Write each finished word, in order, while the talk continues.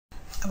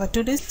Our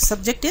today's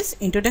subject is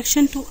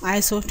Introduction to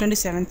ISO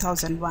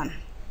 27001.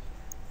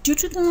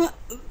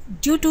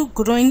 Due to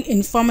growing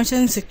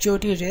information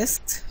security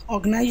risks,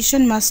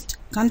 organizations must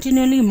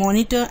continually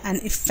monitor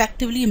and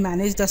effectively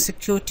manage the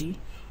security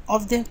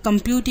of their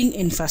computing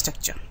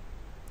infrastructure.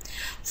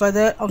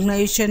 Further,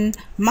 organizations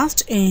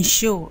must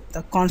ensure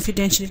the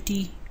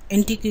confidentiality,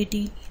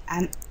 integrity,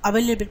 and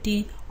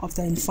availability of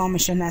the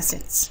information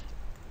assets.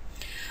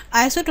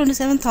 ISO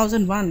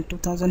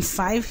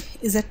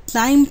 27001-2005 is a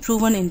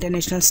time-proven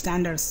international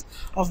standards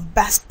of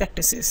best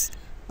practices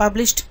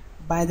published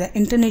by the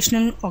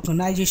International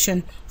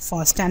Organization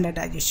for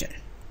Standardization,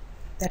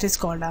 that is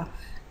called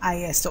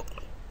ISO.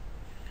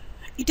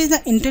 It is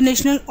the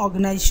International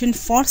Organization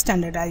for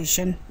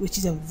Standardization, which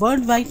is a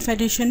worldwide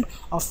federation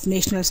of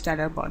national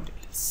standard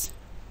bodies.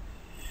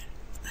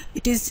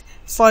 It is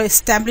for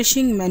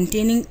establishing,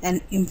 maintaining,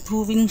 and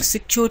improving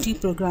security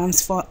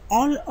programs for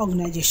all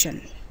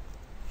organizations.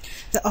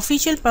 The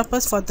official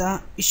purpose for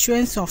the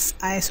issuance of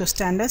ISO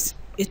standards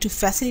is to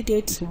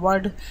facilitate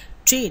world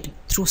trade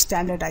through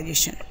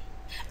standardization.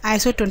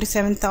 ISO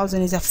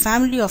 27000 is a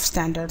family of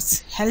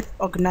standards help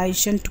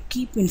organizations to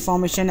keep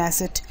information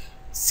assets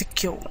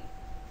secure.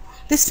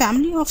 This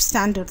family of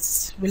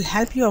standards will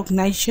help your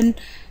organization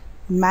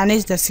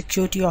manage the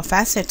security of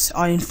assets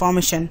or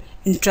information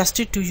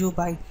entrusted to you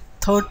by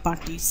third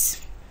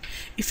parties.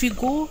 If you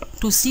go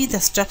to see the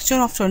structure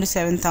of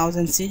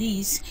 27000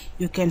 series,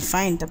 you can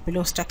find the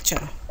below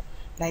structure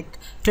like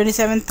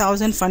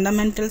 27000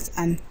 fundamentals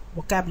and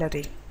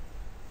vocabulary,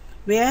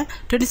 where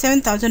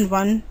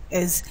 27001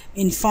 is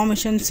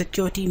Information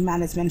Security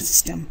Management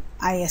System,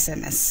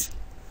 ISMS.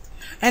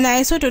 An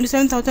ISO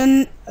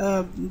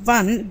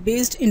 27001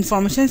 based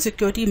Information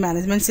Security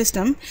Management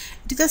System,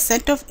 it is a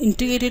set of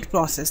integrated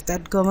processes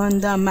that govern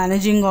the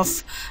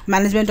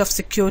management of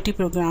security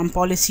program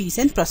policies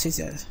and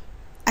procedures.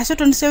 ISO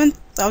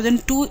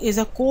 27002 is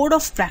a code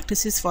of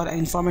practices for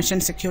information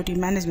security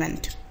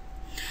management.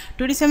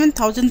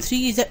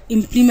 27003 is an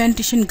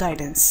implementation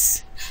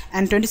guidance,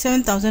 and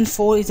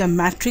 27004 is a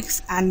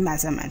matrix and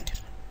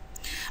measurement.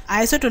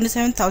 ISO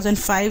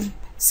 27005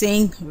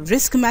 saying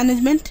risk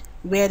management,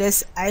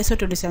 whereas ISO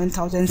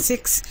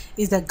 27006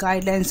 is the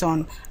guidelines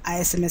on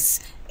ISMS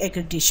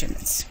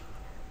accreditations.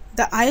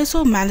 The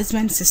ISO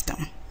management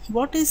system.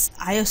 What is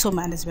ISO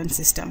management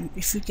system?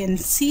 If you can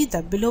see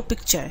the below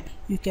picture,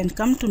 you can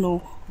come to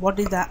know what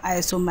is the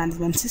ISO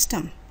management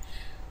system.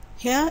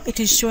 Here it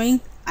is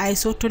showing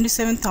ISO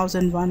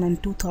 27001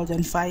 and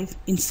 2005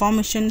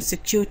 Information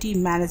Security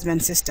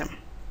Management System.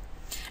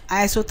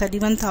 ISO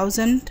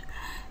 31000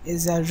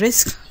 is a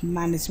risk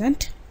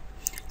management.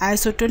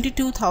 ISO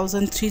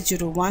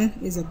 22301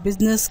 is a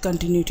business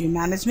continuity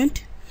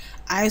management.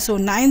 ISO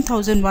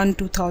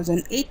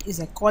 9001-2008 is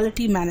a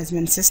quality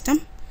management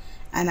system.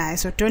 And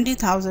ISO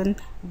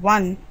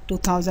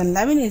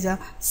 20001-2011 is a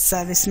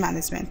service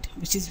management,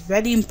 which is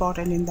very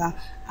important in the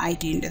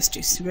IT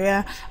industries,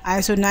 where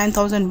ISO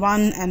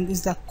 9001 and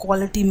is the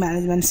quality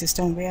management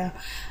system, where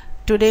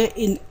today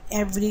in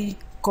every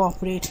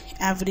corporate,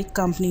 every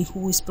company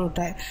who is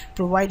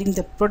providing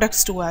the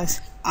products to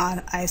us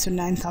are ISO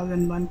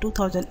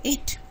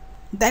 9001-2008.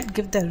 that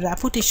give the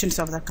reputations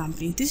of the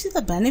company. This is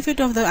the benefit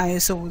of the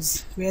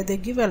ISOs, where they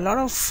give a lot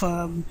of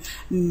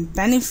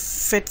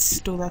benefits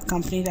to the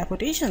company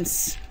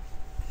reputations.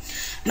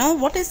 Now,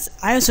 what is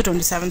ISO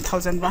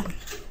 27001?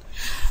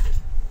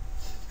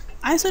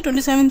 ISO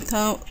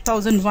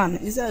 27001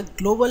 is a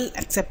global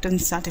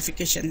acceptance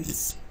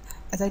certifications.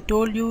 As I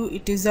told you,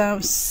 it is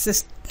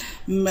based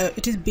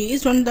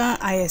on the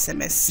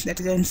ISMS, that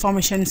is the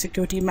Information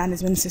Security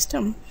Management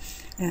System,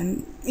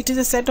 and it is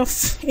a set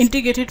of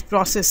integrated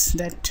process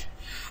that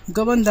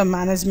govern the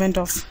management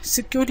of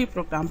security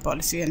program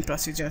policy and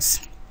procedures.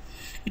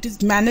 It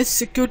is managed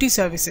security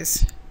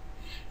services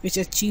which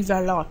achieve a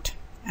lot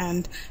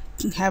and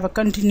have a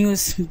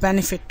continuous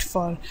benefit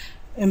for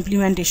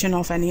implementation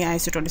of any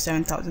ISO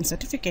 27000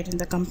 certificate in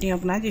the company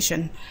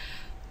organization.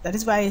 That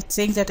is why it's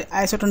saying that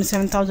ISO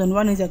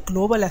 27001 is a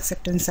global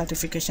acceptance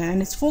certification,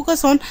 and it's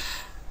focused on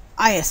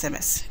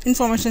ISMS,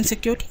 Information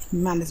Security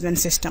Management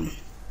System.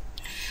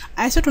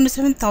 ISO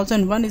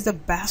 27001 is the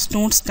best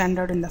known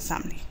standard in the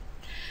family.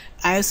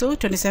 ISO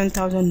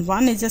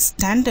 27001 is a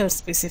standard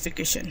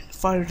specification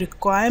for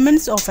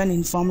requirements of an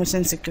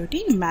information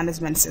security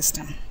management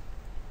system.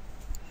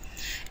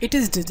 It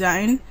is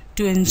designed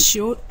to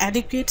ensure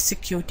adequate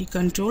security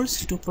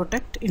controls to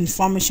protect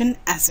information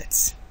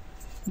assets,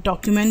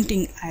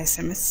 documenting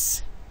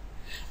ISMS.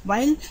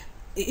 While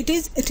it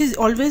is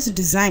always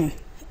designed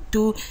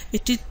to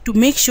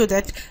make sure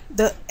that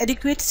the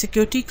adequate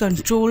security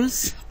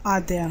controls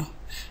are there,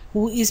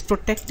 who is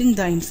protecting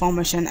the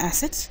information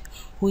assets,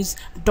 who is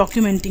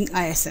documenting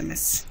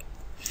ISMS.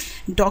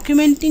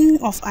 Documenting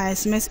of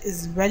ISMS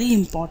is very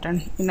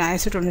important in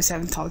ISO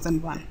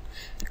 27001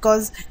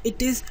 because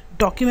it is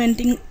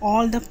documenting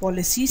all the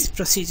policies,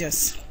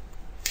 procedures.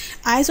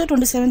 ISO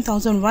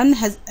 27001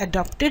 has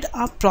adopted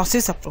a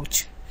process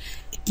approach.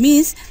 It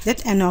means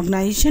that an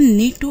organization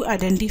needs to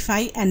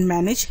identify and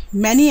manage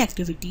many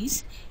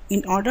activities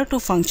in order to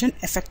function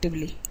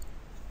effectively.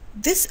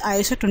 This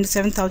ISO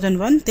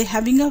 27001, they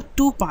having a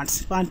two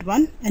parts, part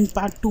 1 and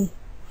part 2.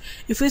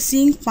 If you're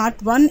seeing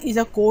part 1 is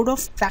a code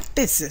of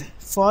practice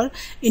for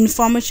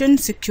information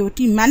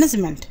security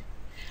management,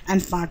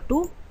 and part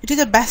 2 it is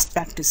a best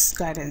practice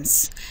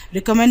guidance,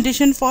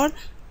 recommendation for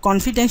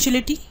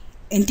confidentiality,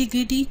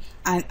 integrity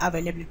and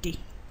availability.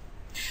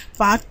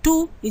 Part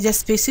 2 is a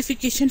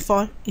specification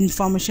for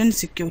information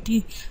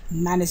security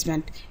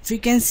management. If you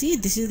can see,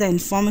 this is the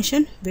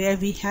information where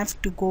we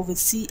have to go with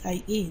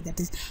CIA, that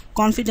is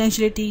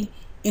confidentiality,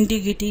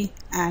 integrity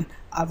and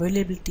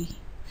availability.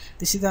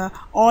 This is the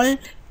all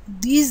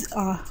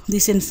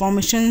these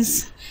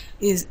informations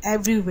is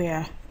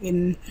everywhere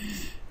in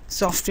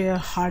software,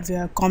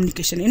 hardware,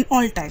 communication, in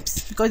all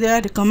types, because they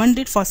are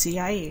recommended for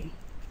CIA.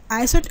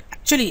 ISO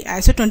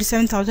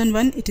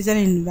 27001, it is an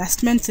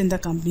investment in the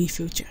company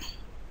future,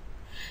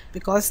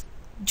 because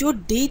your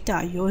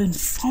data, your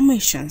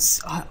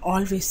informations are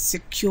always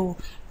secure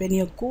when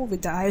you go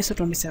with the ISO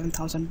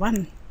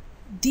 27001.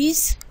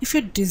 These, if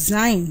you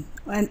design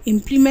and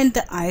implement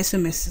the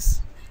ISMS,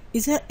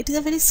 it is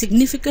a very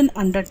significant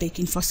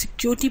undertaking for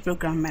security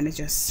program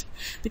managers,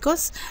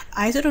 because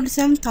ISO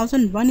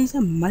 27001 is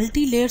a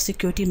multi-layer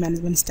security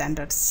management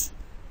standards.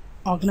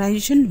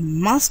 Organization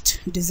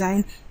must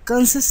design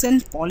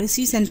consistent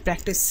policies and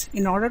practice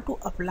in order to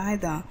apply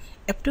the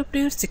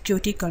appropriate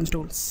security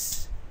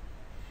controls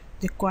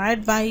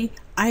required by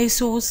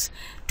ISOs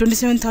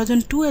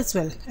 27002 as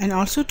well, and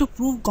also to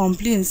prove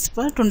compliance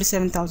per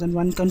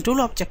 27001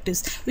 control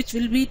objectives, which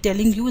will be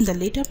telling you in the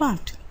later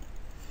part.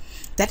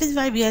 That is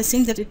why we are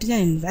saying that it is an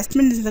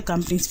investment in the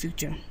company's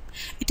future.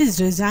 It is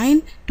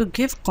designed to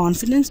give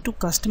confidence to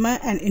customer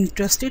and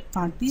interested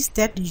parties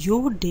that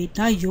your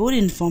data, your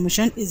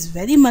information is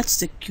very much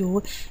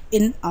secure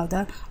in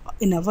our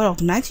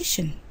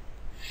organization.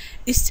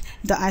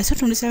 The ISO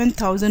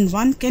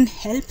 27001 can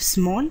help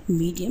small,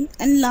 medium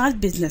and large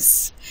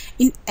business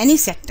in any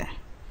sector,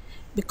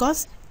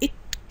 because it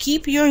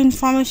keep your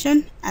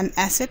information and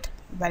asset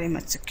very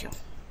much secure.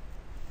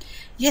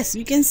 Yes,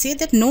 we can say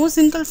that no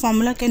single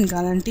formula can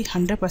guarantee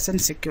 100%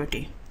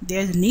 security.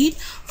 There is need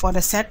for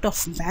a set of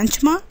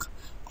benchmark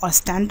or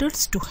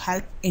standards to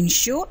help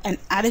ensure an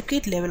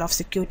adequate level of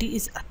security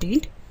is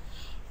attained,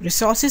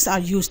 resources are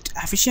used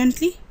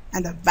efficiently,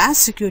 and the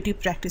best security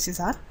practices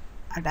are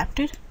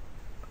adapted.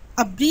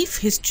 A brief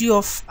history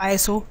of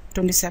ISO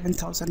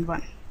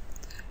 27001.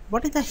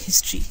 What is the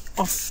history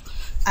of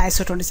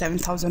ISO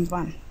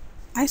 27001?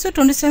 ISO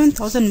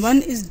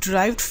 27001 is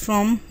derived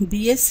from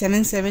BS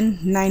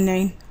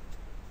 7799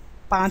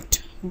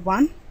 Part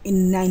 1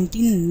 in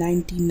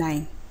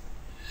 1999.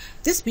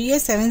 This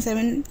BS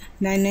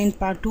 7799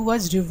 Part 2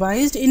 was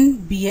revised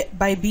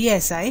by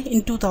BSI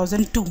in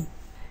 2002,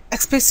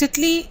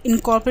 explicitly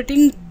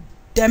incorporating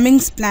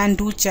Deming's Plan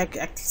Do Check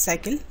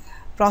cycle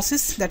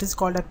process, that is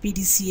called a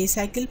PDCA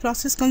cycle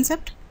process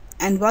concept,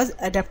 and was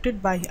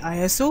adapted by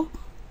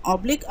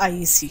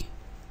ISO/IEC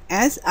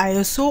as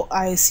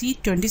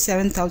ISO/IEC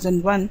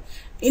 27001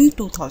 in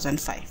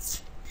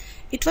 2005.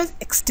 It was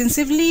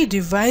extensively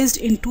revised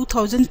in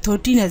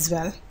 2013 as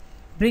well,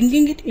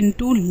 bringing it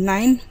into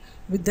line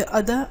with the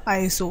other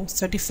ISO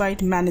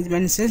certified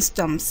management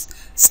systems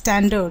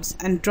standards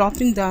and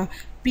dropping the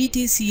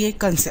PDCA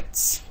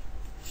concepts,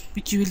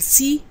 which you will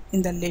see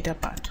in the later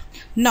part.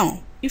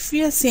 Now, if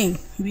we are saying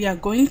we are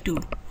going to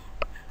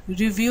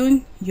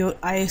reviewing your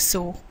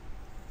ISO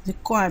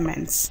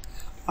requirements,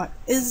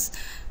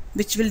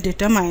 which will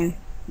determine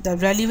the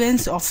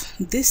relevance of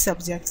these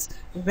subjects,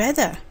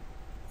 whether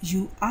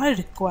you are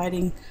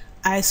requiring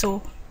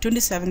ISO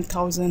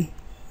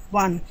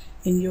 27001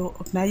 in your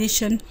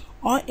organization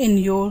or in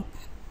your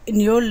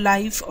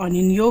life or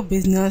in your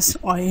business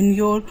or in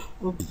your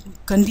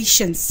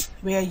conditions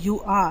where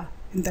you are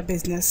in the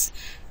business.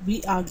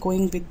 We are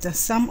going with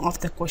some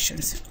of the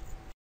questions.